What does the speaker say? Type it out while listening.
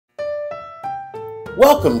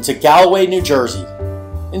Welcome to Galloway, New Jersey.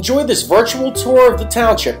 Enjoy this virtual tour of the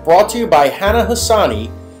township brought to you by Hannah Hassani,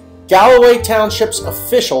 Galloway Township's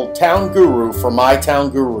official town guru for My Town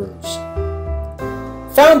Gurus.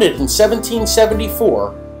 Founded in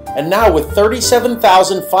 1774 and now with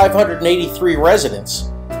 37,583 residents,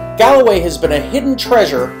 Galloway has been a hidden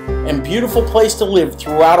treasure and beautiful place to live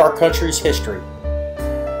throughout our country's history.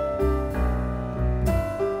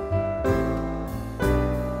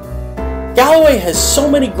 Galloway has so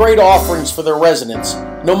many great offerings for their residents,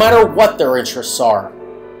 no matter what their interests are.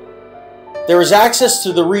 There is access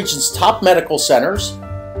to the region's top medical centers,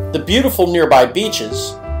 the beautiful nearby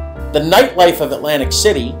beaches, the nightlife of Atlantic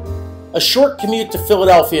City, a short commute to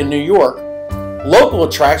Philadelphia and New York, local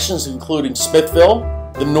attractions including Smithville,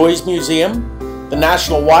 the Noise Museum, the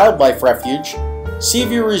National Wildlife Refuge,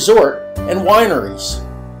 Seaview Resort, and wineries.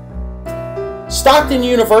 Stockton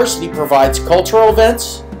University provides cultural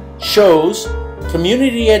events, shows,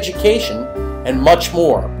 community education, and much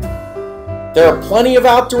more. There are plenty of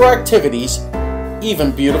outdoor activities,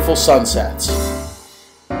 even beautiful sunsets.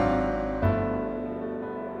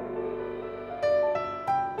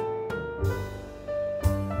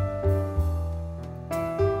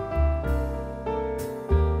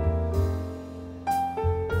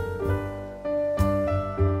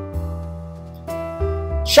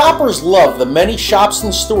 Shoppers love the many shops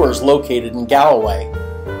and stores located in Galloway.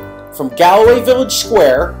 From Galloway Village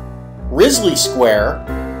Square, Risley Square,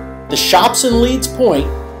 the shops in Leeds Point,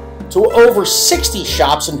 to over 60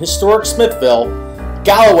 shops in historic Smithville,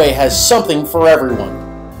 Galloway has something for everyone.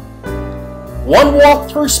 One walk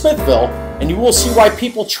through Smithville and you will see why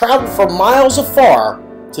people travel from miles afar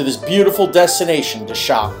to this beautiful destination to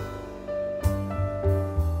shop.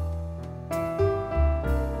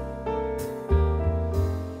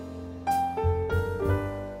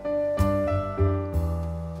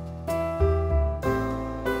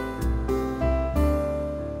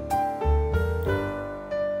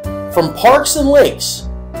 From parks and lakes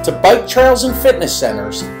to bike trails and fitness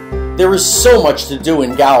centers, there is so much to do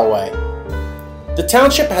in Galloway. The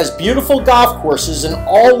township has beautiful golf courses in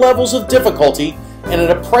all levels of difficulty and at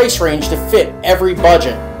a price range to fit every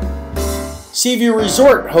budget. Seaview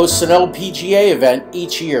Resort hosts an LPGA event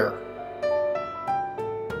each year.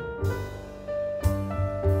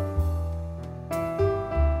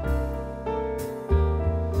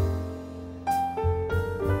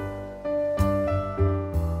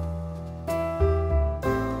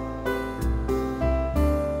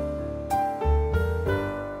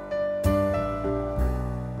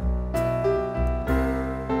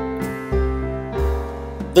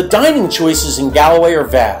 The dining choices in Galloway are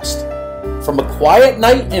vast, from a quiet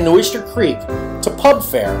night in Oyster Creek to pub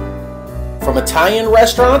fare, from Italian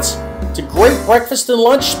restaurants to great breakfast and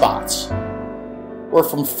lunch spots, or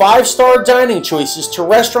from five-star dining choices to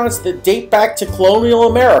restaurants that date back to colonial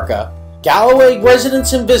America. Galloway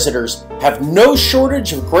residents and visitors have no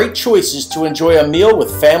shortage of great choices to enjoy a meal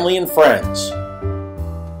with family and friends.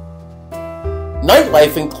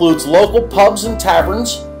 Nightlife includes local pubs and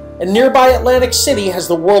taverns, and nearby Atlantic City has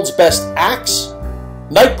the world's best acts,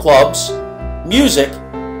 nightclubs, music,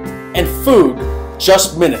 and food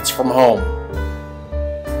just minutes from home.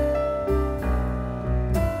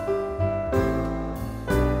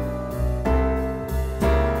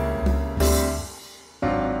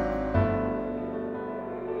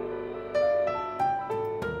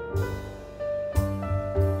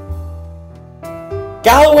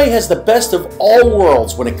 Galloway has the best of all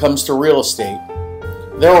worlds when it comes to real estate.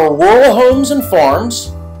 There are rural homes and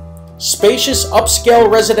farms, spacious upscale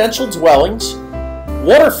residential dwellings,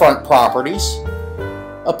 waterfront properties,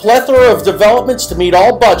 a plethora of developments to meet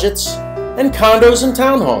all budgets, and condos and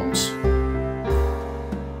townhomes.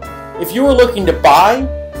 If you are looking to buy,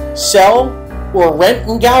 sell, or rent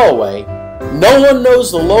in Galloway, no one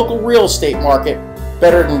knows the local real estate market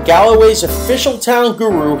better than Galloway's official town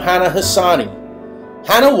guru, Hannah Hassani.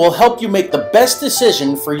 Hannah will help you make the best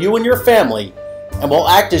decision for you and your family and will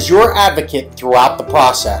act as your advocate throughout the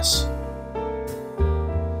process.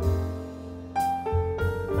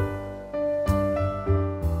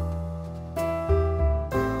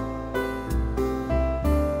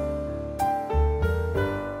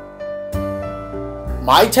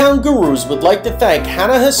 My Town Gurus would like to thank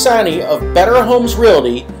Hannah Hassani of Better Homes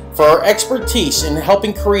Realty for her expertise in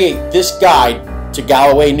helping create this guide to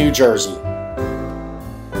Galloway, New Jersey.